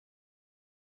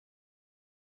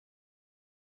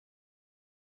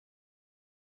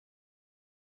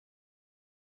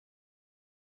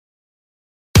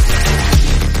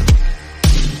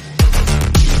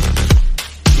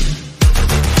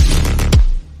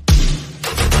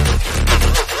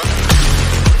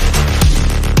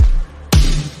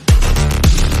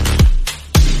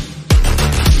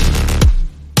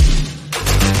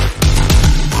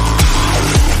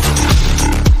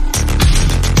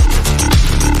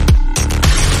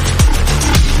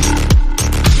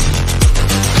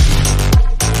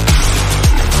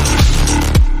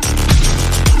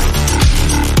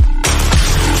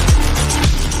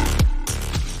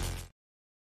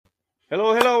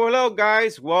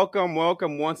guys? Welcome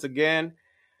once again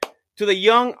to the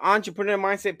Young Entrepreneur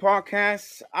Mindset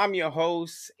Podcast. I'm your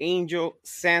host, Angel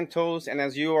Santos, and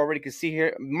as you already can see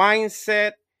here,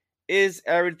 mindset is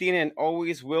everything and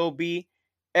always will be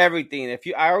everything.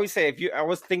 I always say, I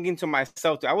was thinking to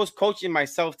myself, I was coaching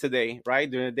myself today, right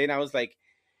during the day, and I was like,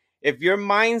 if your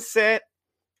mindset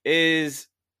is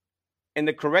in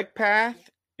the correct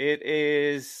path, it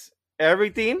is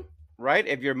everything, right?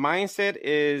 If your mindset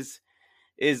is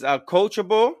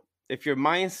coachable, if your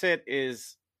mindset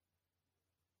is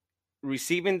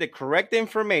receiving the correct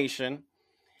information,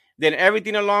 then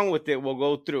everything along with it will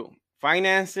go through.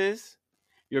 Finances,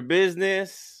 your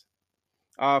business,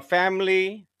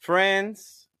 family,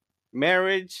 friends,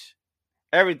 marriage,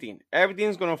 everything.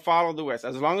 Everything's going to follow the rest.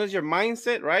 As long as your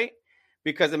mindset, right?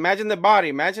 Because imagine the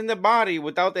body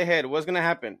without the head. What's going to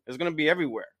happen? It's going to be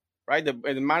everywhere, right?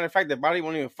 As a matter of fact, the body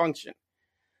won't even function.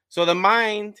 So the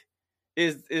mind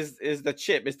is the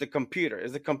chip, it's the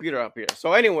computer up here.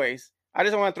 So anyways, I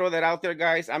just want to throw that out there,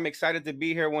 guys. I'm excited to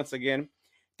be here once again.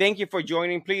 Thank you for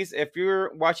joining. Please, if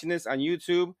you're watching this on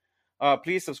YouTube,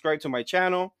 please subscribe to my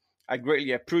channel. I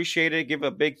greatly appreciate it. Give a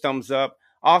big thumbs up.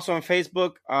 Also on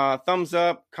Facebook, thumbs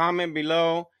up, comment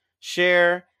below,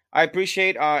 share. I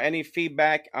appreciate any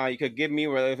feedback you could give me,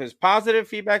 whether if it's positive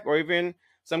feedback or even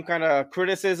some kind of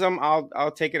criticism.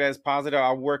 I'll take it as positive.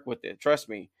 I'll work with it. Trust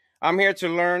me. I'm here to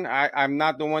learn. I'm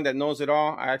not the one that knows it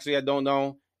all. I don't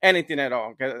know anything at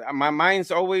all. My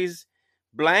mind's always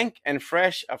blank and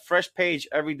fresh, a fresh page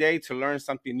every day to learn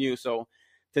something new. So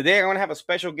today I'm going to have a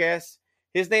special guest.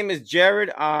 His name is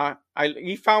Jared.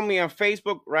 He found me on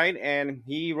Facebook, right? And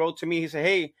he wrote to me. He said,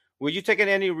 hey, would you take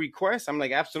any requests? I'm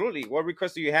like, absolutely. What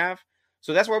requests do you have?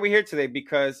 So that's why we're here today,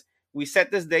 because we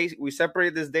set this date. We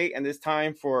separated this date and this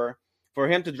time for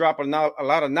him to drop a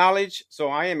lot of knowledge. So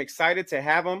I am excited to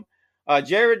have him.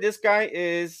 Jared, this guy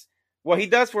is, what he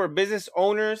does for business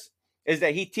owners is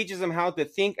that he teaches them how to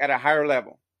think at a higher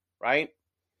level, right?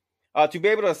 To be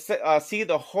able to see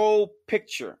the whole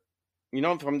picture,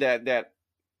 from that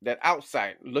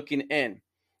outside looking in,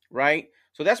 right?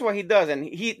 So that's what he does. And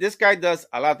this guy does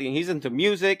a lot of things. He's into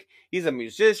music. He's a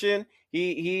musician.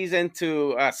 He's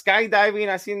into skydiving.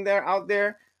 I've seen out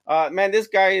there. Man, this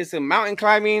guy is a mountain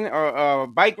climbing or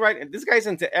bike ride. This guy's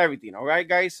into everything. All right,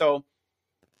 guys. So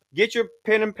get your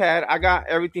pen and pad. I got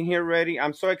everything here ready.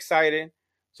 I'm so excited.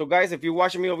 So, guys, if you're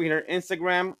watching me over here on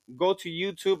Instagram, go to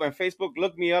YouTube and Facebook.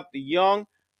 Look me up, the Young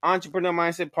Entrepreneur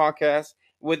Mindset Podcast.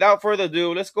 Without further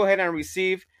ado, let's go ahead and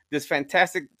receive this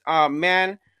fantastic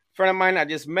friend of mine. I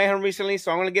just met him recently,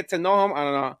 so I'm going to get to know him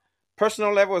on a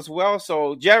personal level as well.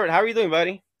 So, Jared, how are you doing,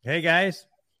 buddy? Hey, guys.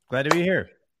 Glad to be here.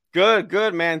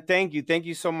 Good, man. Thank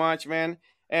you so much, man.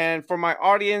 And for my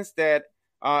audience that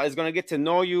is going to get to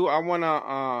know you, I want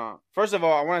to, first of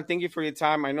all, I want to thank you for your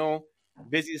time. I know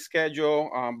busy schedule,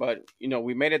 but,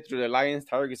 we made it through the lions,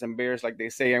 tigers, and bears, like they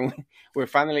say, and we're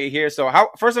finally here. So,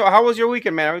 first of all, how was your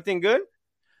weekend, man? Everything good?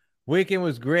 Weekend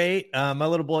was great. My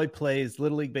little boy plays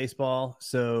Little League Baseball,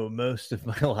 so most of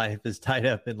my life is tied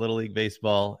up in Little League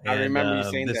Baseball. I remember you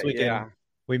saying this that, weekend, yeah.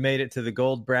 We made it to the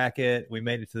gold bracket. We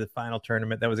made it to the final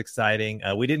tournament. That was exciting.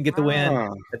 We didn't get the win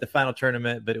at the final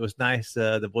tournament, but it was nice.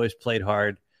 The boys played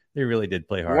hard. They really did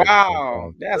play hard.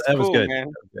 Wow, that cool, was good, man. That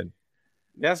was good.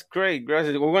 That's great. We're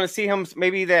going to see him,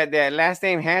 maybe that last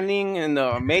name handling in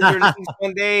the major leagues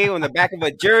one day on the back of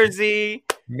a jersey.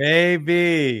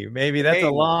 Maybe that's a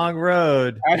long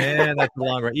road. Man, that's a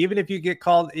long road. Even if you get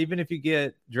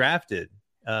drafted,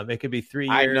 it could be 3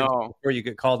 years before you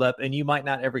get called up, and you might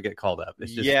not ever get called up.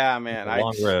 It's just man, a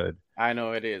long road. I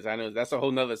know it is. I know that's a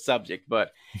whole nother subject.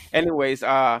 But anyways,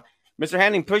 Mr.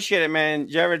 Hanning, appreciate it, man.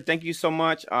 Jared, thank you so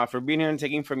much for being here and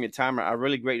taking from your time. I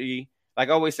really greatly, like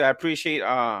I always say, I appreciate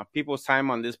people's time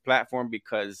on this platform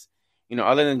because,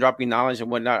 other than dropping knowledge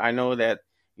and whatnot, I know that,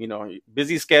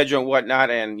 busy schedule and whatnot,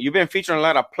 and you've been featured on a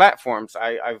lot of platforms.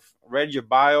 I've read your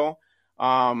bio.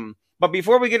 But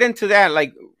before we get into that,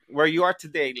 like where you are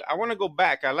today, I want to go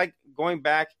back. I like going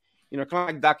back, kind of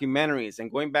like documentaries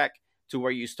and going back to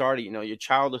where you started, your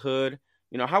childhood.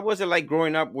 How was it like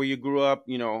growing up where you grew up?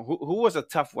 Who was a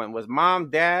tough one? Was mom,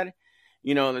 dad,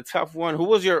 the tough one? Who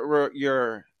was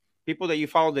your people that you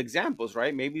followed examples,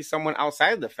 right? Maybe someone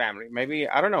outside of the family. Maybe,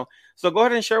 I don't know. So go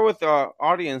ahead and share with the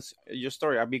audience your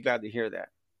story. I'd be glad to hear that.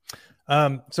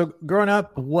 So growing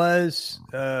up was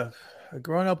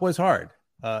hard.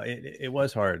 It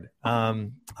was hard.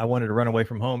 I wanted to run away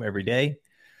from home every day.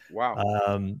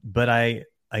 Wow. But I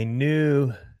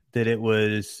knew that it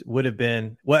would have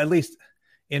been, well, at least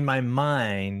in my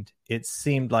mind, it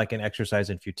seemed like an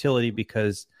exercise in futility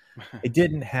because it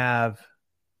didn't have,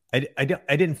 I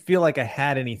didn't feel like I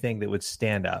had anything that would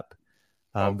stand up.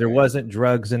 There wasn't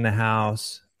drugs in the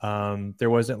house. There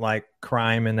wasn't like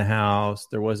crime in the house.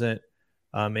 There wasn't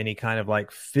any kind of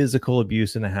like physical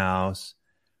abuse in the house.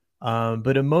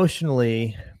 But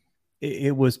emotionally,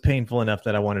 it was painful enough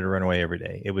that I wanted to run away every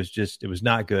day. It was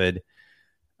not good.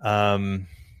 The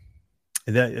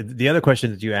other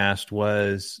question that you asked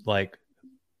was like,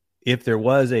 if there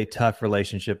was a tough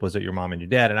relationship, was it your mom and your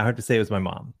dad? And I have to say it was my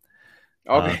mom.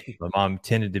 Okay. My mom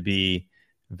tended to be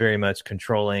very much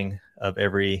controlling of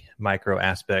every micro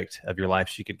aspect of your life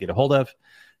she could get a hold of.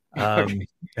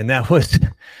 And that was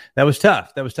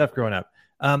tough. That was tough growing up.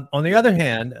 On the other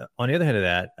hand of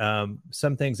that,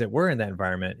 some things that were in that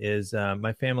environment is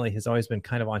my family has always been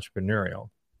kind of entrepreneurial.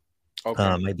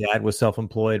 Okay. My dad was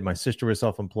self-employed. My sister was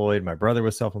self-employed. My brother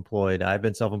was self-employed. I've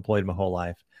been self-employed my whole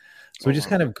life. So we just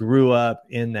kind of grew up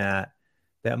in that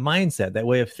mindset, that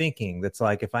way of thinking. That's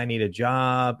like, if I need a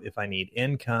job, if I need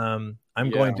income, I'm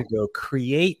going to go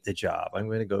create the job. I'm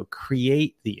going to go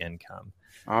create the income.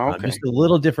 Just a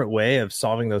little different way of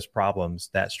solving those problems,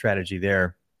 that strategy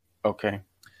there. Okay.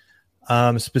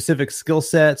 Specific skill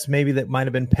sets, maybe that might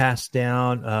have been passed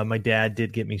down. My dad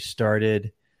did get me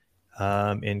started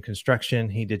in construction.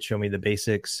 He did show me the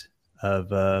basics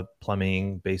of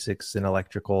plumbing, basics in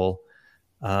electrical.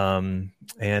 And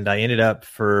I ended up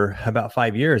for about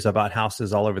 5 years. I bought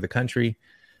houses all over the country.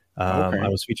 I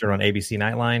was featured on ABC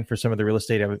Nightline for some of the real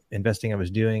estate investing I was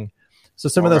doing. So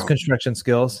some of those construction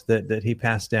skills that he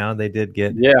passed down, they did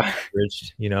get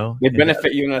leveraged, they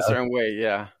benefit you in a certain way.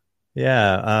 Yeah.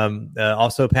 Yeah.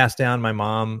 Also passed down. My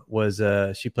mom was,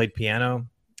 she played piano.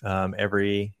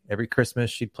 Every Christmas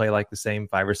she'd play like the same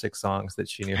 5 or 6 songs that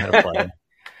she knew how to play.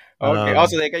 Okay.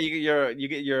 Also, you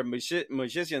get your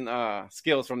musician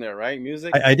skills from there, right?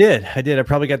 Music. I did. I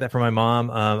probably got that from my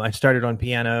mom. I started on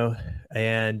piano,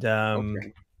 and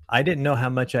I didn't know how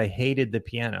much I hated the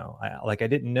piano. I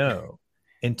didn't know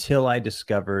until I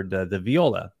discovered the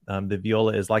viola. The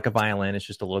viola is like a violin. It's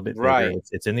just a little bit bigger. Right.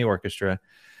 It's in the orchestra.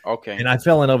 Okay. And I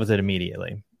fell in love with it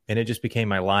immediately, and it just became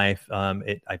my life.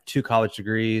 I have 2 college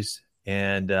degrees,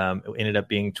 and it ended up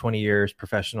being 20 years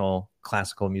professional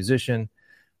classical musician.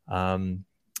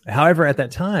 However, at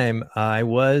that time, I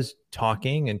was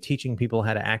talking and teaching people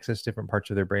how to access different parts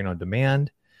of their brain on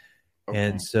demand. Okay.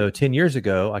 And so 10 years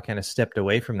ago, I kind of stepped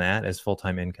away from that as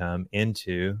full-time income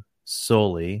into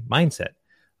solely mindset.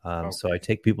 So I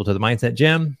take people to the mindset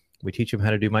gym. We teach them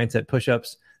how to do mindset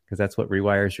push-ups, because that's what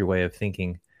rewires your way of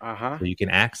thinking. So you can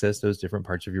access those different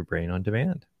parts of your brain on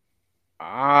demand.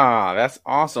 That's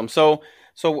awesome. So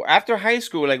after high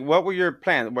school, like, what were your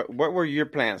plans? What were your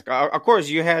plans? Of course,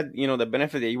 you had, the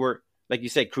benefit that you were, like you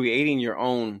said, creating your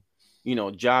own,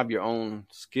 job, your own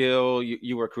skill.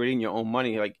 You were creating your own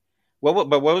money. Like, what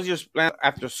was your plan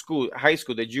after school, high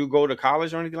school? Did you go to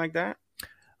college or anything like that?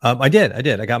 I did.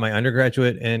 I got my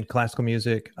undergraduate in classical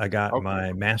music. I got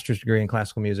my master's degree in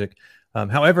classical music.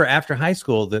 However, after high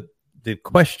school, the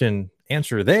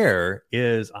answer there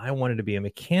is I wanted to be a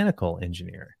mechanical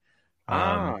engineer.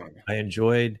 I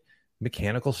enjoyed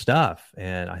mechanical stuff,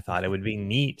 and I thought it would be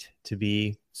neat to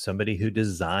be somebody who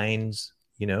designs,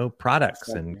 products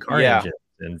and car engines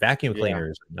and vacuum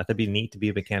cleaners. Not to be neat to be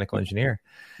a mechanical engineer.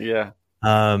 Yeah.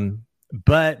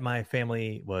 But my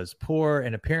family was poor,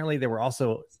 and apparently they were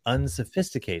also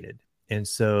unsophisticated. And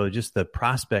so just the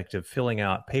prospect of filling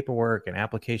out paperwork and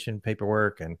application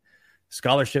paperwork and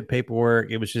scholarship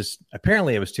paperwork, it was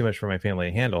too much for my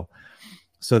family to handle.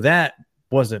 So that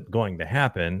wasn't going to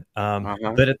happen.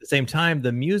 But at the same time,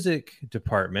 the music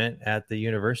department at the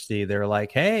university, they're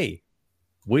like, hey,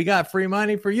 we got free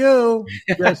money for you.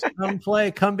 Just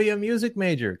come be a music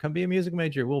major.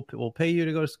 We'll pay you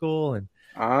to go to school. And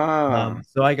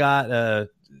so I got a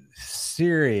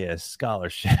serious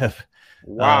scholarship.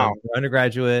 Wow. For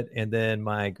undergraduate, and then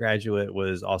my graduate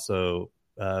was also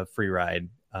free ride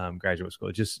graduate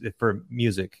school, just for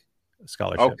music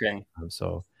scholarship. Okay.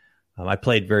 So I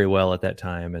played very well at that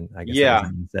time, and I guess I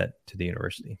was that to the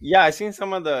university. Yeah, I seen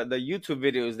some of the YouTube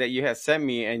videos that you had sent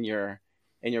me in your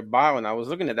bio, and I was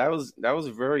looking at that. That was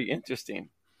very interesting.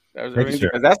 That was very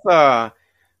interesting. That's I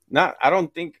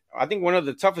think one of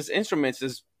the toughest instruments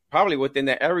is probably within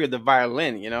that area, the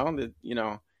violin.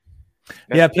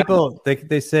 People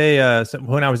they say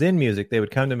when I was in music, they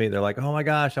would come to me. They're like, "Oh my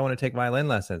gosh, I want to take violin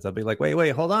lessons." I'll be like,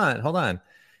 "Wait, hold on.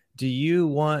 Do you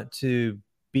want to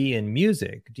be in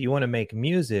music? Do you want to make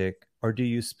music, or do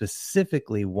you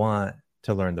specifically want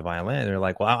to learn the violin?" And they're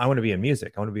like, "Well, I want to be in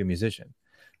music. I want to be a musician."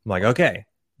 I'm like, "Okay,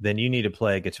 then you need to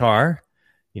play guitar,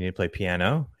 you need to play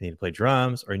piano, you need to play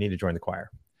drums, or you need to join the choir."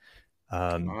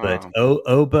 But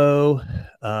oboe,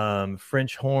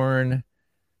 French horn,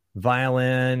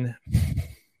 violin,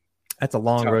 That's a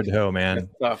long road to hoe, man. That's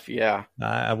tough. Yeah.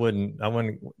 I wouldn't,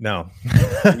 no.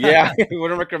 Yeah.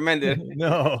 Wouldn't recommend it.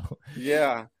 No.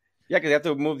 Yeah. Yeah. Cause you have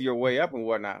to move your way up and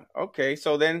whatnot. Okay.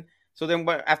 So then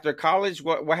what, after college,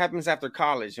 what happens after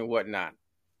college and whatnot?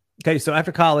 Okay. So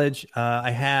after college,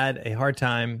 I had a hard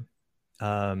time.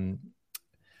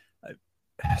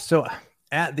 So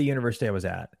at the university I was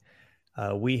at,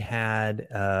 we had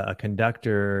a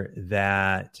conductor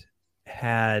that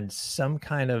had some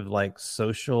kind of like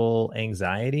social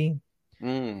anxiety.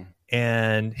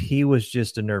 And he was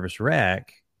just a nervous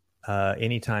wreck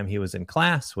anytime he was in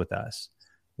class with us,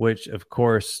 which of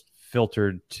course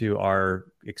filtered to our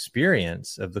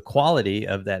experience of the quality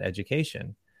of that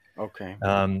education. Okay.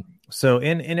 So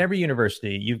in every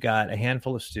university, you've got a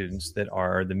handful of students that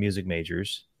are the music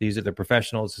majors. These are the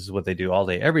professionals. This is what they do all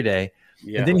day, every day.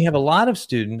 Yeah. And then you have a lot of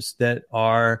students that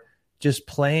are just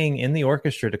playing in the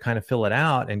orchestra to kind of fill it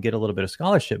out and get a little bit of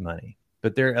scholarship money,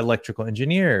 but they're electrical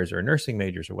engineers or nursing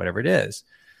majors or whatever it is.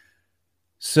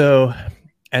 So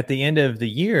at the end of the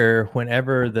year,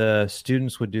 whenever the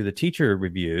students would do the teacher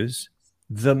reviews,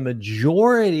 the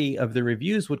majority of the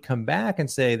reviews would come back and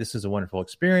say, this is a wonderful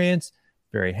experience,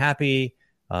 very happy,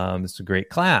 it's a great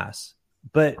class.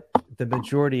 But the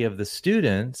majority of the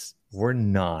students were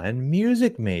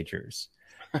non-music majors.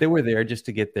 They were there just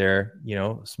to get their,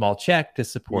 small check to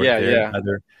support their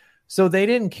other. So they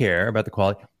didn't care about the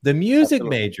quality. The music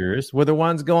majors were the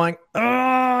ones going,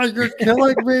 oh, you're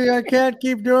killing me. I can't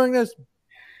keep doing this.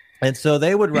 And so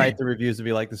they would write the reviews and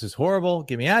be like, this is horrible.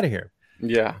 Get me out of here.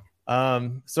 Yeah.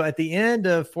 So at the end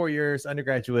of 4 years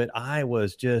undergraduate, I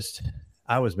was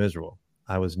miserable.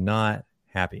 I was not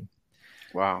happy.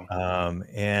 Wow.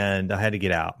 And I had to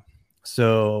get out.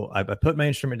 So I put my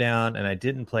instrument down and I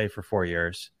didn't play for 4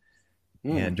 years.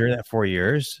 And during that 4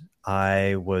 years,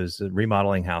 I was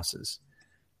remodeling houses.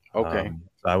 Okay.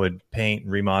 So I would paint,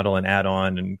 remodel, and add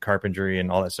on and carpentry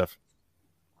and all that stuff.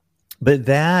 But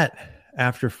that,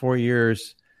 after 4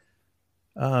 years,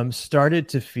 started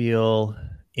to feel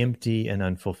empty and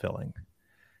unfulfilling.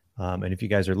 And if you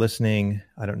guys are listening,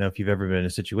 I don't know if you've ever been in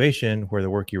a situation where the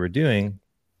work you were doing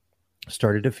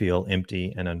started to feel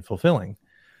empty and unfulfilling.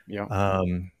 Yeah.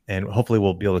 And hopefully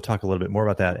we'll be able to talk a little bit more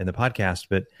about that in the podcast.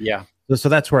 But yeah, so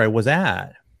that's where I was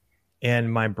at.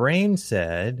 And my brain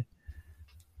said,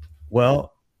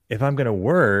 well, if I'm going to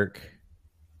work,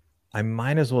 I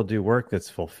might as well do work that's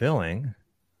fulfilling.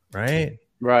 Right.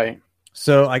 Right.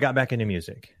 So I got back into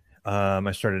music.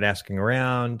 I started asking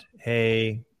around,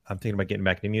 hey, I'm thinking about getting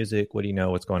back into music. What do you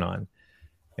know? What's going on?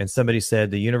 And somebody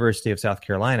said the University of South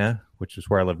Carolina, which is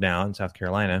where I live now in South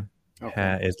Carolina,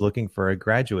 is looking for a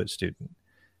graduate student.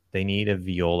 They need a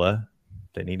viola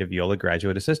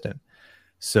graduate assistant.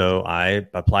 So I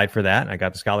applied for that and I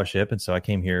got the scholarship. And so I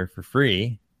came here for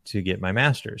free to get my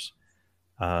master's.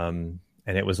 And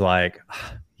it was like,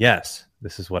 yes,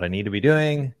 this is what I need to be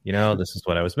doing. This is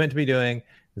what I was meant to be doing.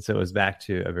 And so it was back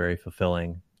to a very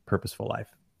fulfilling, purposeful life.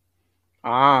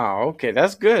 Okay.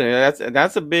 That's good.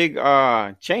 That's a big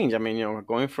change. I mean,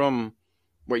 going from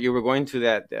what you were going to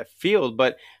that field,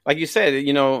 but like you said,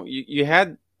 you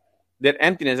had that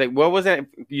emptiness. Like, what was that?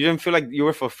 You didn't feel like you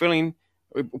were fulfilling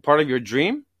part of your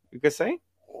dream, you could say?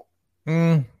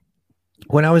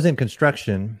 When I was in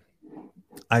construction,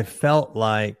 I felt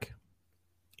like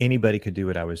anybody could do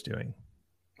what I was doing.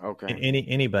 Okay.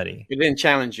 Anybody. It didn't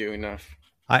challenge you enough.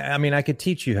 I mean, I could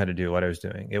teach you how to do what I was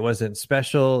doing. It wasn't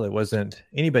special. It wasn't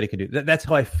anybody could do that. That's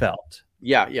how I felt.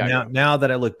 Yeah. Now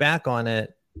that I look back on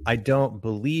it, I don't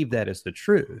believe that is the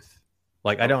truth.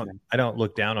 Like I don't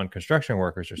look down on construction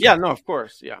workers or something. Yeah, no, of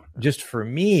course. Yeah. Just for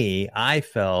me, I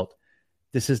felt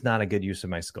this is not a good use of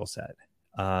my skill set.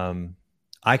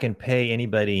 I can pay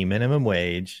anybody minimum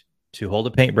wage to hold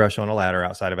a paintbrush on a ladder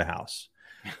outside of a house.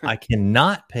 I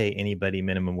cannot pay anybody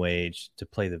minimum wage to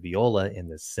play the viola in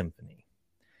the symphony.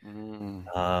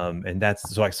 And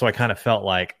that's so I kind of felt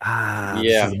like, this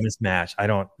is a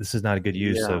mismatch. This is not a good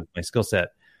use of my skill set.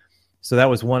 So that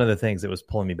was one of the things that was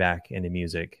pulling me back into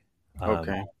music.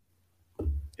 Okay.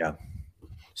 Yeah.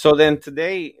 So then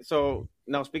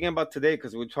now speaking about today,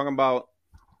 because we're talking about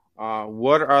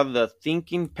what are the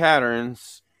thinking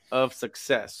patterns of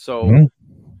success. So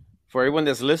for everyone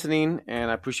that's listening, and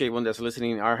I appreciate everyone that's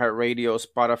listening, iHeartRadio,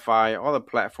 Spotify, all the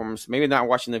platforms, maybe not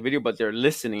watching the video, but they're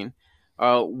listening.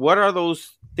 What are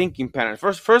those thinking patterns?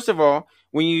 First of all,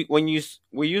 when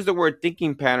we use the word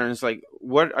thinking patterns, like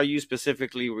what are you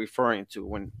specifically referring to?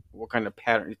 What kind of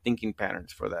thinking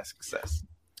patterns for that success?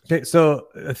 Okay, so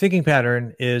a thinking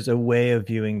pattern is a way of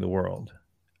viewing the world.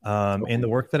 In the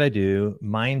work that I do,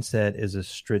 mindset is a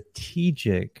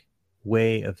strategic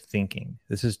way of thinking.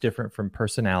 This is different from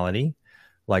personality.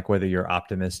 like whether you're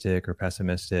optimistic or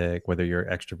pessimistic, whether you're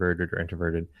extroverted or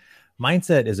introverted.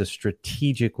 Mindset is a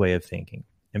strategic way of thinking.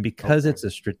 And because it's a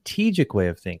strategic way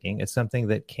of thinking, it's something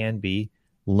that can be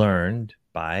learned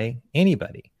by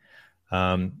anybody.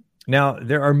 Now,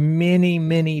 there are many,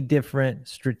 many different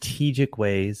strategic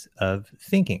ways of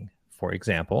thinking. For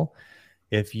example,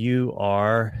 if you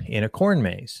are in a corn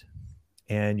maze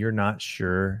and you're not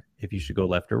sure if you should go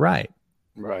left or right,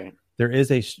 there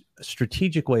is a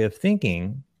strategic way of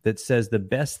thinking that says the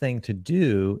best thing to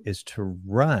do is to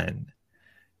run,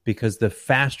 because the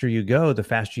faster you go, the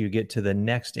faster you get to the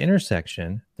next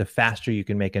intersection, the faster you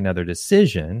can make another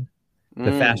decision,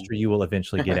 the faster you will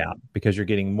eventually get out, because you're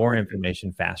getting more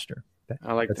information faster.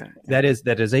 I like that.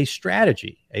 That is a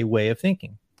strategy, a way of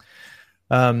thinking.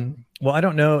 Well, I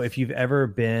don't know if you've ever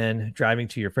been driving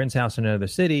to your friend's house in another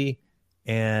city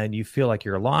and you feel like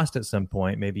you're lost at some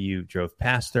point. Maybe you drove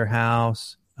past their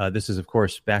house. This is, of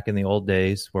course, back in the old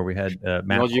days where we had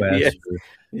MapQuest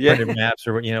or maps,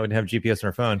 or we'd have GPS on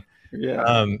our phone.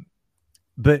 Yeah.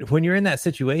 But when you're in that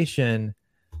situation,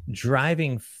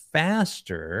 driving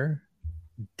faster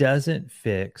doesn't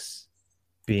fix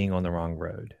being on the wrong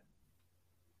road.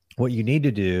 What you need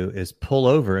to do is pull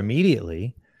over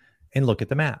immediately and look at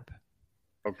the map.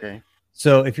 Okay.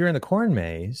 So if you're in the corn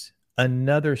maze,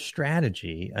 another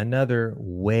strategy, another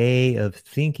way of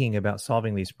thinking about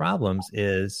solving these problems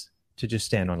is to just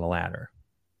stand on a ladder.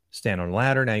 Stand on a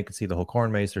ladder. Now you can see the whole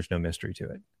corn maze. There's no mystery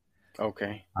to it.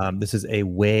 Okay. This is a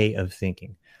way of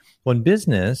thinking. Well, in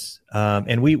business,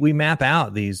 and we map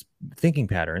out these thinking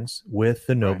patterns with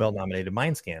the Nobel-nominated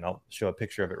MindScan. I'll show a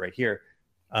picture of it right here.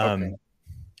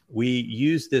 We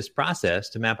use this process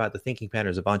to map out the thinking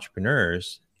patterns of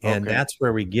entrepreneurs, and that's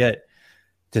where we get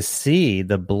to see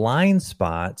the blind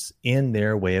spots in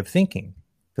their way of thinking,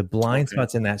 the blind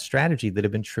spots in that strategy that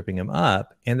have been tripping them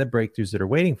up, and the breakthroughs that are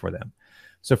waiting for them.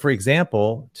 So, for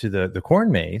example, to the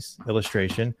corn maze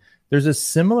illustration, there's a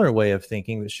similar way of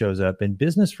thinking that shows up in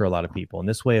business for a lot of people. And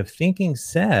this way of thinking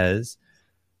says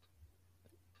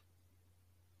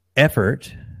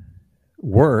effort,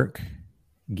 work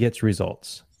gets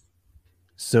results.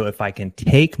 So if I can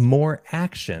take more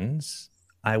actions,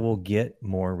 I will get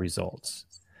more results.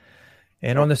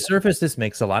 And on the surface, this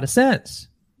makes a lot of sense.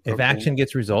 If action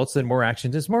gets results, then more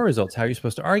action is more results. How are you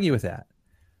supposed to argue with that?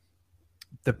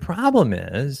 The problem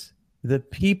is the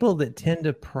people that tend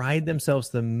to pride themselves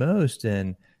the most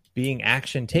in being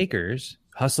action takers,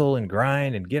 hustle and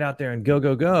grind and get out there and go,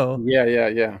 go, go.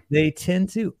 Yeah. They tend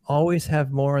to always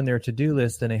have more on their to-do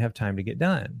list than they have time to get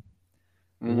done.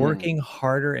 Working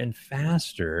harder and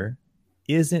faster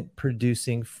isn't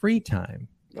producing free time.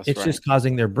 It's just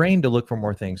causing their brain to look for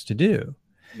more things to do.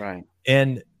 Right.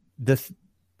 And the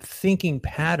thinking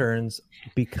patterns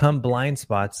become blind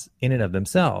spots in and of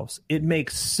themselves. It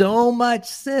makes so much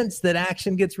sense that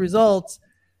action gets results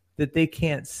that they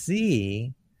can't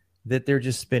see that they're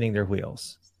just spinning their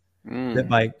wheels. That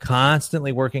by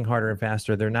constantly working harder and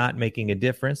faster, they're not making a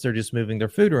difference. They're just moving their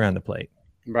food around the plate.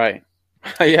 Right.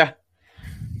 Yeah.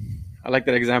 I like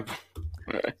that example.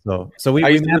 So we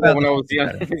used to do that when I was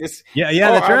young. That's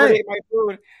right. Ate my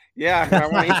food. Yeah, I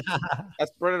want to eat. I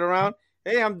spread it around.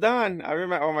 Hey, I'm done. I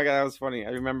remember. Oh my God, that was funny.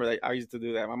 I remember that I used to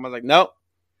do that. My mom was like, "Nope,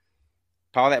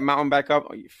 pile that mountain back up.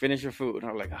 You finish your food."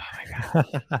 I was like,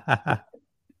 "Oh my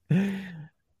God."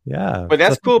 Yeah, but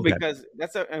that's cool because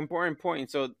that's an important point.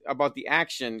 So about the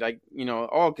action, like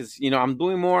because I'm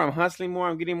doing more, I'm hustling more,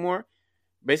 I'm getting more.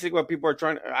 Basically, what people are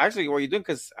trying, actually, what you're doing,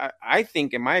 because I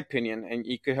think, in my opinion, and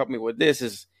you could help me with this,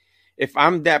 is if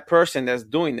I'm that person that's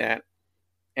doing that,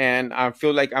 and I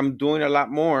feel like I'm doing a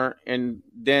lot more, and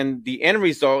then the end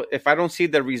result, if I don't see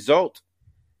the result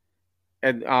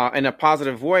in a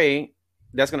positive way,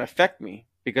 that's going to affect me,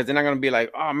 because then I'm going to be like,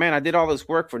 oh man, I did all this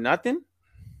work for nothing.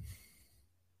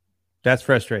 That's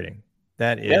frustrating.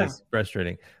 That is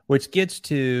frustrating, which gets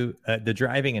to the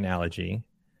driving analogy.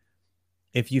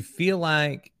 If you feel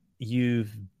like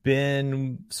you've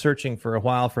been searching for a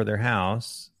while for their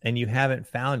house and you haven't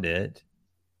found it,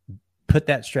 put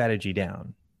that strategy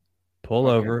down. Pull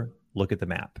over, look at the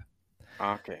map.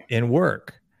 Okay. And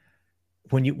work.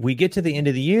 When we get to the end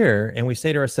of the year and we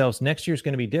say to ourselves, next year's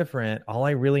going to be different, all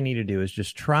I really need to do is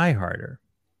just try harder.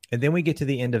 And then we get to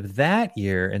the end of that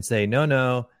year and say,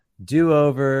 no, do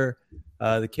over.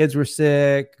 The kids were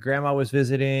sick. Grandma was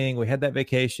visiting. We had that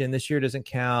vacation. This year doesn't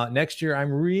count. Next year,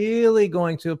 I'm really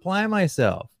going to apply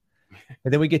myself.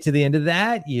 And then we get to the end of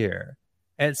that year.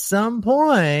 At some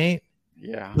point,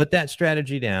 put that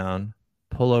strategy down,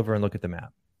 pull over and look at the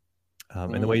map.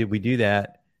 And the way we do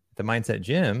that, the Mindset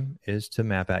Gym, is to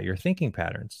map out your thinking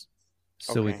patterns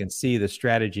so we can see the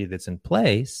strategy that's in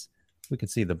place we can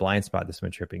see the blind spot that's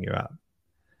been tripping you out.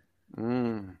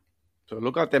 So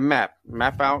look out the map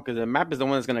out, because the map is the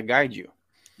one that's going to guide you.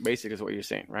 Basically is what you're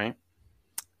saying, right?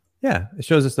 Yeah, it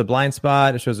shows us the blind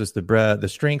spot. It shows us the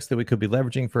strengths that we could be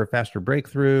leveraging for a faster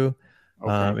breakthrough.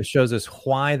 Okay. It shows us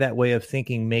why that way of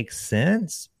thinking makes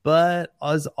sense, but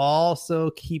is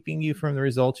also keeping you from the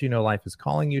results life is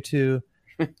calling you to.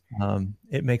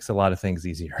 It makes a lot of things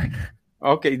easier.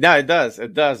 Okay, no, it does.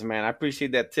 It does, man. I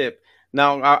appreciate that tip.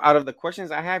 Now, out of the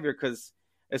questions I have here, because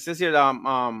it says here,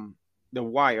 the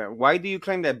why. Why do you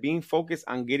claim that being focused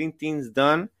on getting things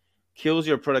done kills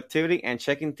your productivity and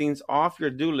checking things off your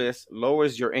do list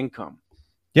lowers your income?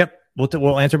 Yep.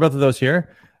 We'll answer both of those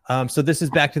here. So this is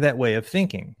back to that way of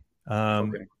thinking.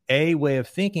 A way of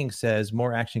thinking says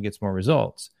more action gets more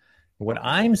results. What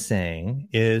I'm saying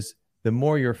is the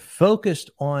more you're focused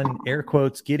on, air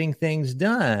quotes, getting things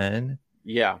done,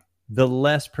 the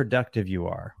less productive you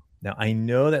are. Now, I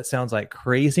know that sounds like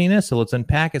craziness, so let's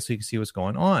unpack it so you can see what's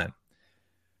going on.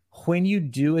 When you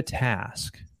do a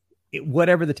task,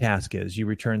 whatever the task is, you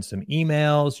return some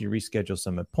emails, you reschedule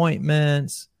some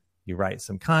appointments, you write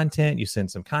some content, you send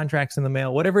some contracts in the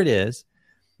mail, whatever it is.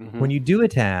 When you do a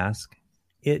task,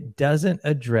 it doesn't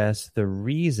address the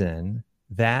reason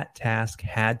that task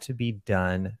had to be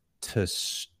done to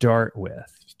start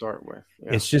with.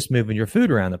 It's just moving your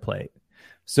food around the plate.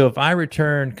 So if I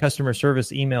return customer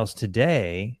service emails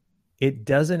today, it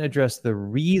doesn't address the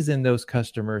reason those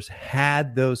customers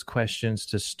had those questions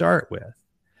to start with.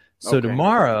 So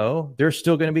tomorrow, there's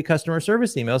still going to be customer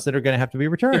service emails that are going to have to be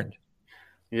returned.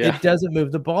 It doesn't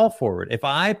move the ball forward. If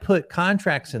I put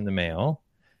contracts in the mail,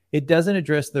 it doesn't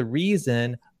address the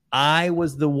reason I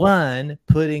was the one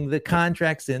putting the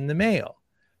contracts in the mail.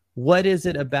 What is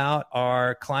it about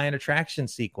our client attraction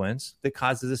sequence that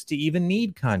causes us to even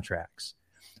need contracts?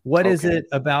 What is it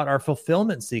about our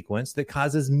fulfillment sequence that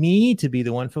causes me to be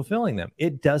the one fulfilling them?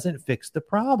 It doesn't fix the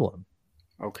problem.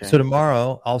 So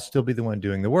tomorrow, I'll still be the one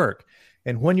doing the work.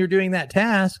 And when you're doing that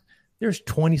task, there's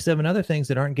 27 other things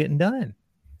that aren't getting done.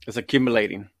 It's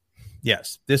accumulating.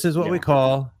 Yes. This is what we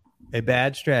call a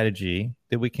bad strategy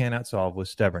that we cannot solve with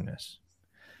stubbornness.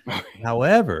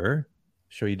 However,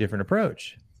 show you a different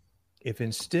approach. If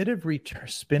instead of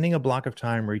spending a block of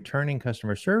time returning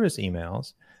customer service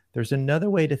emails, there's another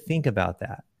way to think about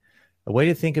that. A way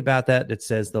to think about that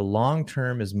says the long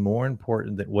term is more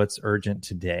important than what's urgent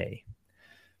today.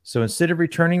 So instead of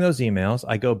returning those emails,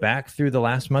 I go back through the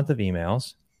last month of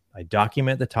emails. I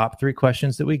document the top 3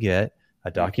 questions that we get. I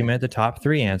document the top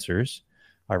 3 answers.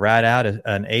 I write out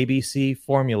an ABC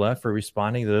formula for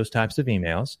responding to those types of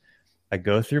emails. I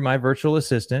go through my virtual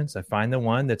assistants. I find the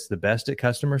one that's the best at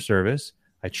customer service.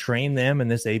 I train them in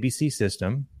this ABC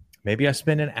system. Maybe I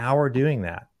spend an hour doing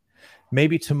that.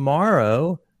 Maybe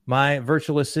tomorrow, my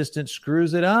virtual assistant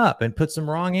screws it up and puts some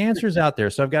wrong answers out there.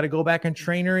 So I've got to go back and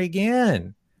train her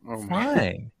again.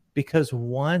 Fine. Because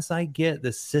once I get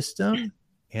the system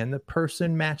and the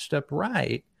person matched up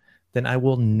right, then I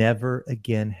will never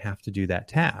again have to do that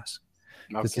task.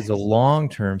 This is a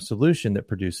long-term solution that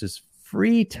produces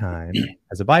free time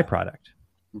as a byproduct.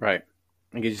 Right.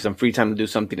 And gives you some free time to do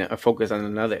something, focus on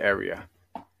another area.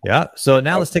 Yeah. So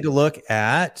now let's take a look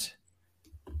at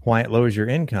why it lowers your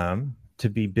income to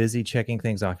be busy checking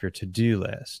things off your to-do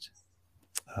list.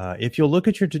 If you'll look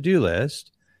at your to-do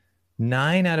list,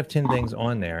 9 out of 10 things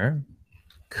on there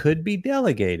could be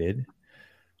delegated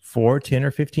for $10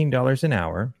 or $15 an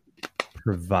hour,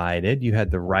 provided you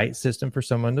had the right system for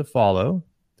someone to follow,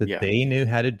 that they knew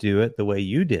how to do it the way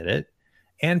you did it,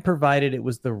 and provided it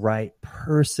was the right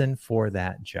person for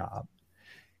that job.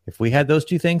 If we had those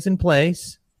 2 things in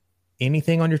place,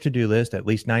 anything on your to-do list, at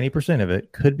least 90% of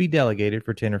it, could be delegated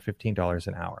for $10 or $15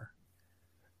 an hour.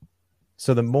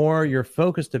 So the more you're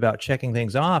focused about checking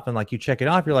things off, and like you check it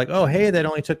off, you're like, oh, hey, that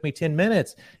only took me 10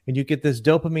 minutes. And you get this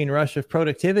dopamine rush of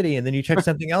productivity. And then you check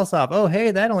something else off. Oh,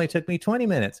 hey, that only took me 20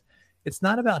 minutes. It's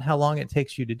not about how long it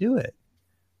takes you to do it.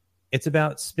 It's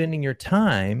about spending your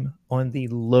time on the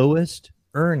lowest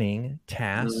earning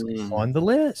task on the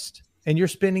list. And you're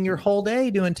spending your whole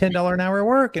day doing $10 an hour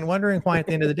work and wondering why at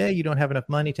the end of the day you don't have enough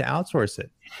money to outsource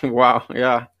it. Wow.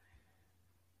 Yeah.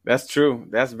 That's true.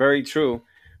 That's very true.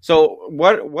 So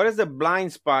what is a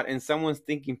blind spot in someone's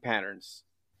thinking patterns?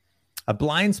 A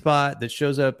blind spot that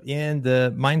shows up in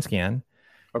the mind scan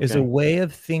is a way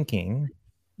of thinking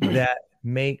that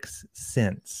makes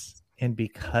sense. And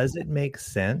because it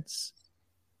makes sense,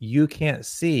 you can't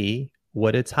see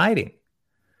what it's hiding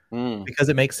because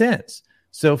it makes sense.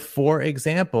 So, for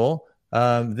example,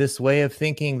 this way of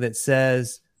thinking that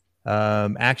says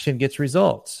action gets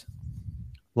results,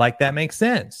 like that makes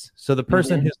sense. So the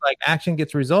person who's like action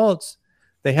gets results,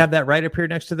 They have that right up here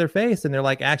next to their face, and they're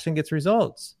like, action gets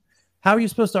results. How are you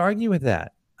supposed to argue with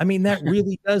that? I mean, that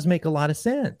really does make a lot of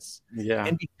sense. Yeah.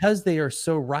 And because they are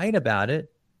so right about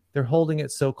it, they're holding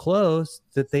it so close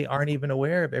that they aren't even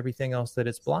aware of everything else that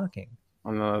it's blocking.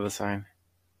 On the other side.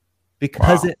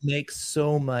 Because it makes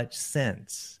so much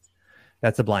sense.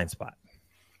 That's a blind spot.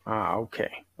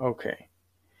 Okay.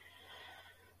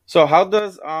 So how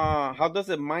does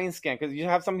it mind scan? Because you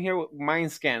have something here with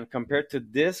mind scan compared to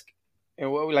DISC,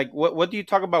 and what do you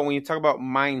talk about when you talk about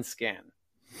mind scan?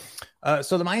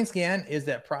 So the mind scan is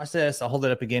that process. I'll hold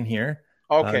it up again here.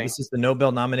 Okay. This is the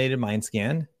Nobel nominated mind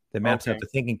scan that maps out the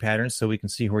thinking patterns so we can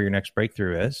see where your next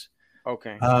breakthrough is.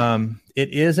 Okay. It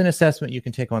is an assessment you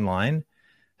can take online.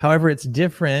 However, it's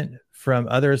different from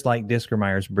others like DISC or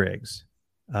Myers-Briggs.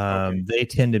 They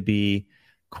tend to be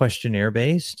questionnaire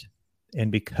based.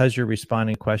 And because you're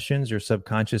responding to questions, your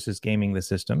subconscious is gaming the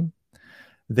system.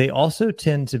 They also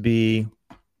tend to be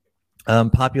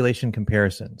population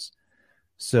comparisons.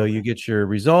 So you get your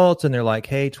results and they're like,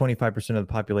 hey, 25% of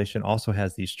the population also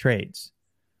has these traits.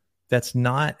 That's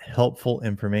not helpful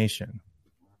information.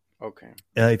 Okay.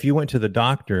 If you went to the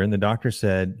doctor and the doctor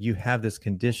said, you have this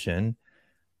condition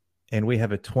and we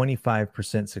have a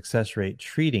 25% success rate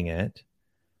treating it,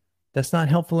 that's not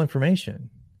helpful information.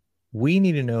 We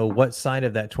need to know what side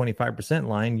of that 25%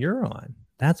 line you're on.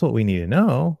 That's what we need to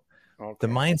know. Okay. The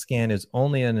mind scan is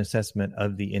only an assessment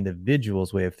of the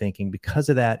individual's way of thinking. Because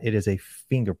of that, it is a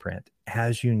fingerprint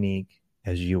as unique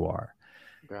as you are.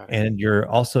 And you're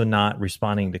also not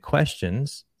responding to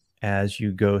questions as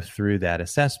you go through that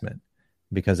assessment.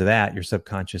 Because of that, your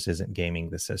subconscious isn't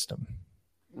gaming the system.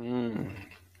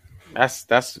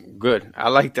 That's good. I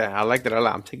like that. I like that a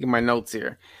lot. I'm taking my notes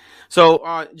here.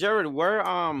 So, Jared, where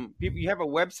people, you have a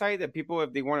website that people,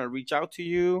 if they want to reach out to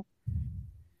you,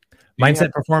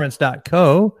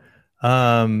 mindsetperformance.co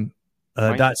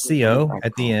 .co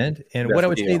at the end. And what I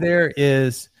would say there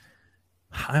is,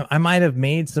 I might have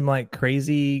made some like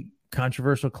crazy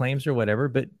controversial claims or whatever,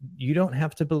 but you don't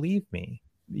have to believe me.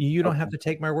 You don't have to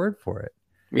take my word for it.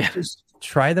 Yeah. Just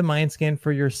try the mind scan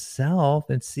for yourself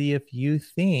and see if you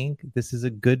think this is a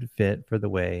good fit for the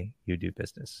way you do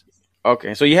business.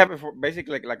 Okay, so you have it for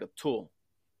basically like a tool.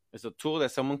 It's a tool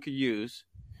that someone could use,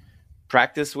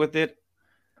 practice with it,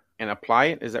 and apply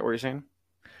it. Is that what you're saying?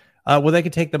 Well, they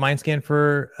could take the mind scan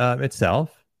for itself.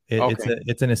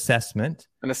 It's an assessment.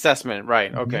 An assessment,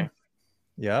 right? Okay.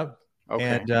 Yeah.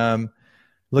 Okay. And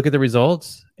look at the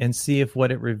results and see if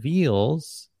what it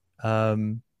reveals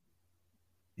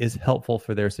is helpful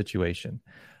for their situation.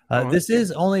 This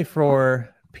is only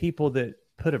for people that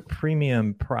put a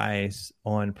premium price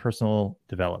on personal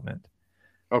development.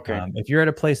 Okay. If you're at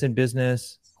a place in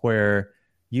business where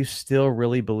you still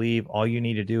really believe all you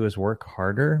need to do is work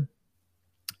harder,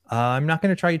 I'm not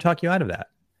going to try to talk you out of that.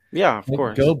 Yeah, of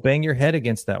course. Go bang your head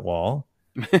against that wall.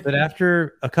 But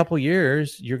after a couple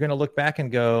years, you're going to look back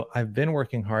and go, I've been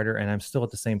working harder and I'm still at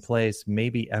the same place.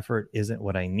 Maybe effort isn't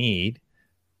what I need.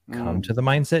 Come to the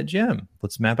Mindset Gym.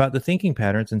 Let's map out the thinking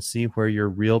patterns and see where your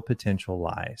real potential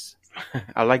lies.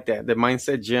 I like that. The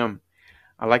Mindset Gym.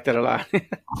 I like that a lot.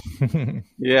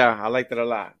 Yeah, I like that a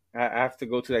lot. I have to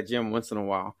go to that gym once in a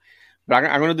while. But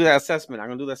I'm going to do that assessment. I'm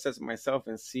going to do that assessment myself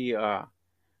and see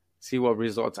what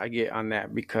results I get on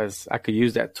that, because I could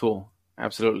use that tool.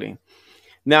 Absolutely.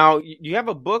 Now, you have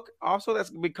a book also that's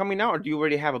going to be coming out, or do you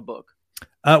already have a book?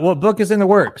 Well, book is in the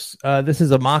works. This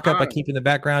is a mock-up I keep in the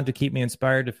background to keep me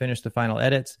inspired to finish the final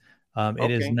edits.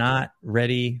 It is not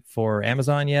ready for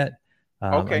Amazon yet.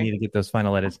 I need to get those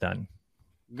final edits done.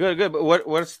 Good. But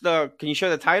what's can you share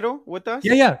the title with us?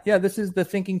 Yeah. This is the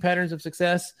Thinking Patterns of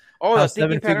Success. How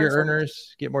seven-figure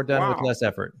earners get more done with less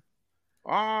effort.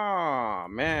 Oh,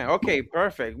 man. Okay,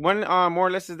 perfect. When more or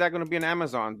less is that going to be on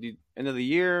Amazon? The end of the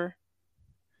year?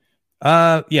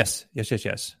 Yes.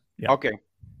 Yeah. Okay.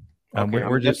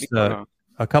 We're just a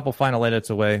couple final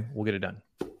edits away. We'll get it done.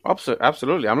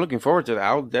 Absolutely. I'm looking forward to that.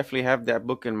 I'll definitely have that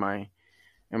book in my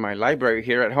library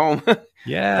here at home.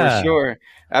 Yeah. For sure.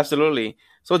 Absolutely.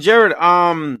 So Jared,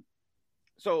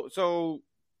 so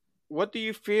what do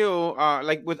you feel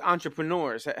like with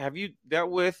entrepreneurs? Have you dealt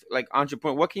with like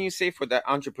entrepreneur? What can you say for that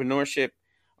entrepreneurship,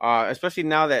 especially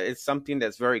now that it's something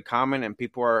that's very common and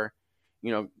people are,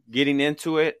 getting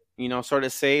into it, sort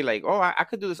of say like, oh, I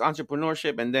could do this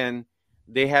entrepreneurship. And then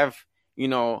they have,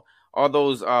 all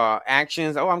those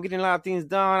actions. Oh, I'm getting a lot of things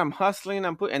done. I'm hustling.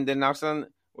 And then all of a sudden,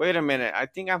 wait a minute. I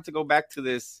think I have to go back to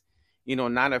this,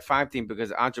 9-to-5 thing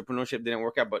because entrepreneurship didn't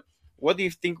work out. But what do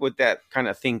you think with that kind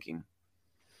of thinking?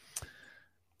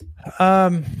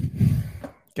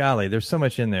 Golly, there's so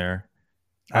much in there.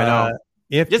 I know.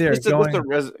 If just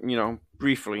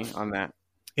briefly on that.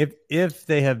 if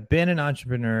they have been an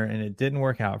entrepreneur and it didn't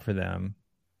work out for them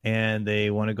and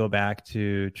they want to go back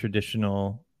to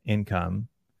traditional income,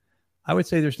 I would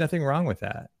say there's nothing wrong with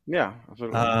that. Yeah,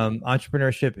 absolutely.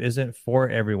 Entrepreneurship isn't for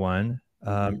everyone.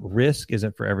 Risk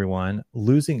isn't for everyone.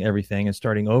 Losing everything and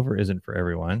starting over isn't for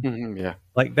everyone. Yeah.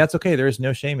 Like, that's okay. There is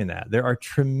no shame in that. There are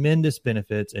tremendous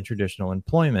benefits in traditional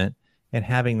employment and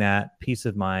having that peace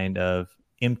of mind of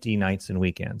empty nights and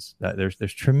weekends. There's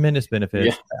tremendous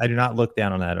benefits. Yeah. I do not look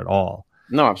down on that at all.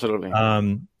 No, absolutely.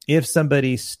 If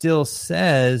somebody still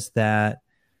says that,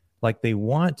 like, they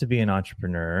want to be an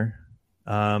entrepreneur,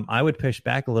 I would push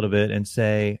back a little bit and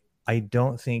say, I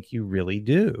don't think you really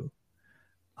do.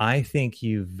 I think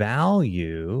you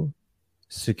value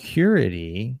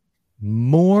security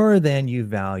more than you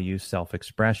value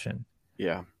self-expression.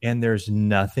 Yeah. And there's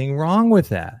nothing wrong with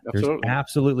that. Absolutely. There's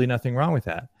absolutely nothing wrong with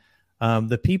that.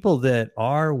 The people that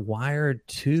are wired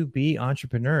to be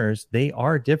entrepreneurs, they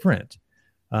are different.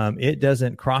 It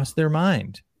doesn't cross their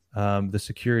mind, the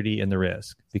security and the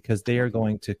risk, because they are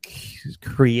going to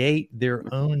create their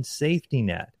own safety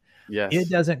net. Yes. It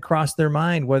doesn't cross their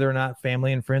mind whether or not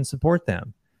family and friends support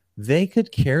them. They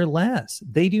could care less.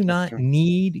 They do not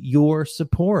need your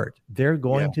support. They're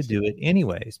going to do it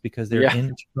anyways because they're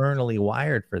internally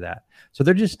wired for that. So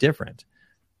they're just different.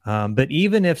 But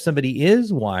even if somebody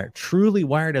is truly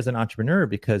wired as an entrepreneur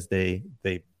because they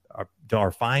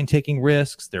are fine taking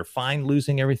risks, they're fine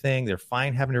losing everything, they're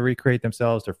fine having to recreate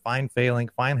themselves, they're fine failing,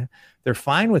 they're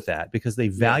fine with that because they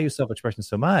value self-expression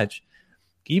so much.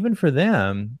 Even for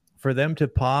them to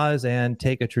pause and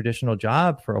take a traditional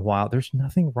job for a while, there's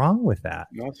nothing wrong with that.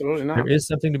 Absolutely not. There is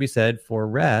something to be said for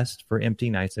rest, for empty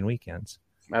nights and weekends.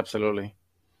 Absolutely.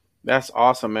 That's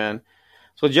awesome, man.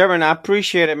 So, Jared, I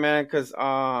appreciate it, man, because,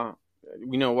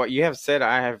 you know, what you have said,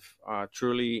 I have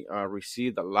truly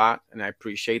received a lot, and I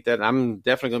appreciate that. I'm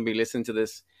definitely going to be listening to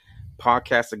this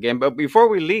podcast again. But before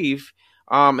we leave,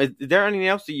 is there anything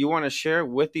else that you want to share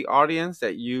with the audience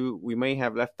that we may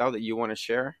have left out that you want to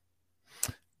share?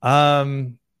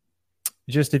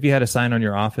 Just if you had a sign on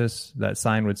your office, that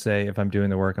sign would say, if I'm doing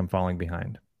the work, I'm falling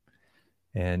behind,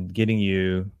 and getting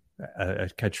you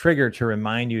a trigger to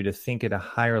remind you to think at a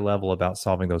higher level about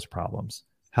solving those problems.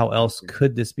 How else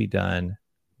could this be done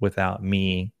without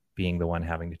me being the one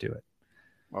having to do it?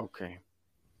 Okay.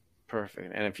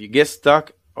 Perfect. And if you get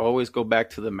stuck, always go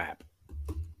back to the map.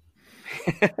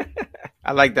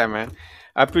 I like that, man.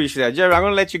 I appreciate that. Jared, I'm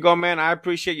going to let you go, man. I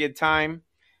appreciate your time.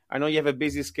 I know you have a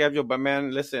busy schedule, but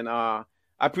man, listen, I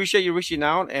appreciate you reaching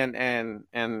out and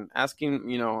asking,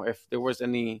 you know, if there was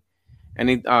any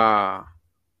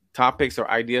topics or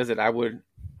ideas that I would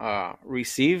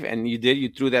receive, and you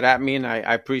threw that at me, and I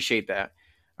appreciate that.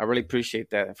 I really appreciate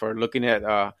that for looking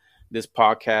at this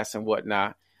podcast and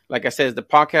whatnot. Like I said, the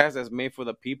podcast that's made for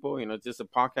the people. You know, just a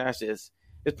podcast it's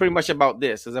pretty much about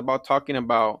this. It's about talking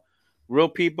about real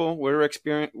people,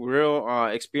 real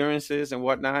experiences and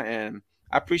whatnot. And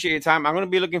I appreciate your time. I'm going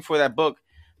to be looking for that book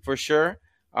for sure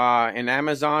in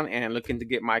Amazon and looking to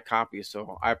get my copy.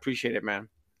 So I appreciate it, man.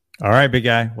 All right, big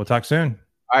guy. We'll talk soon.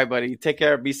 All right, buddy. Take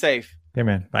care. Be safe. Okay,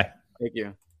 man. Bye. Thank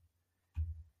you.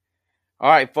 All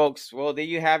right, folks. Well, there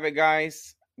you have it,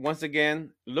 guys. Once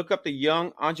again, look up the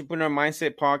Young Entrepreneur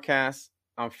Mindset Podcast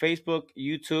on Facebook,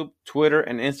 YouTube, Twitter,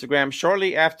 and Instagram.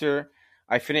 Shortly after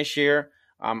I finish here,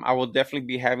 I will definitely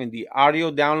be having the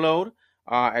audio download.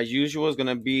 As usual, it's going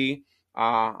to be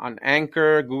on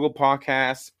Anchor, Google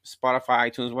Podcasts,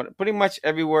 Spotify, iTunes, pretty much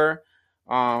everywhere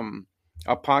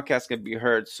a podcast can be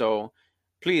heard. So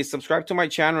please subscribe to my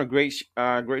channel.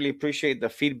 Greatly appreciate the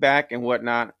feedback and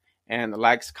whatnot, and the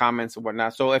likes, comments, and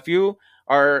whatnot. So if you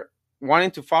are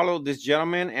wanting to follow this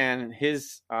gentleman and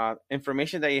his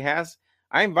information that he has,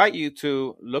 I invite you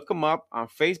to look him up on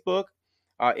Facebook,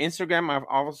 Instagram. I've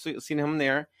also seen him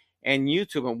there, and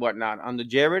YouTube and whatnot under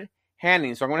Jared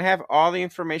Hanning. So I'm going to have all the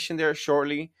information there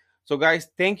shortly. So guys,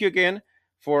 thank you again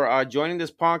for joining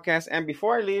this podcast. And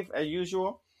before I leave, as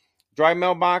usual, Dry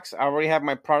Mailbox. I already have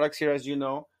my products here, as you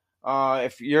know.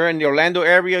 If you're in the Orlando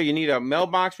area, you need a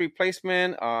mailbox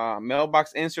replacement,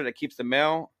 mailbox insert that keeps the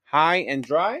mail high and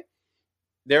dry.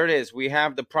 There it is. We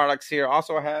have the products here.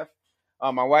 Also, I have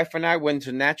my wife and I went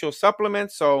to natural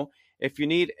supplements. So if you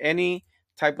need any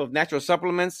type of natural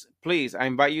supplements, please, I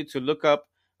invite you to look up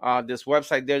this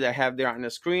website there that I have there on the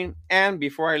screen. And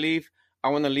before I leave, I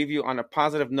want to leave you on a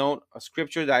positive note, a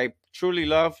scripture that I truly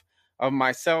love of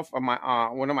myself, of my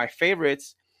one of my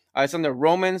favorites. It's under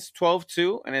Romans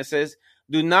 12:2, and it says,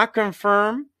 "Do not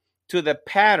conform to the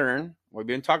pattern," we've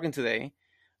been talking today,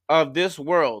 "of this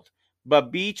world,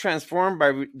 but be transformed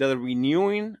by the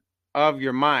renewing of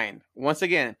your mind." Once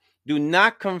again, do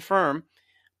not conform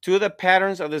to the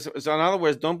patterns of this. So in other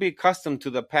words, don't be accustomed to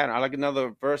the pattern. I like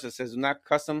another verse that says, "Do not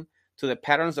custom to the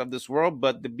patterns of this world,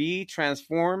 but to be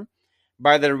transformed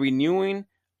by the renewing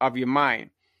of your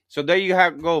mind." So there you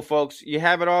go, folks. You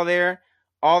have it all there.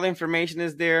 All the information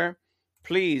is there.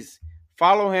 Please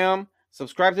follow him,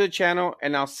 subscribe to the channel,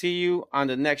 and I'll see you on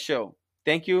the next show.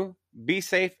 Thank you. Be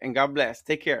safe and God bless.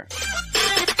 Take care.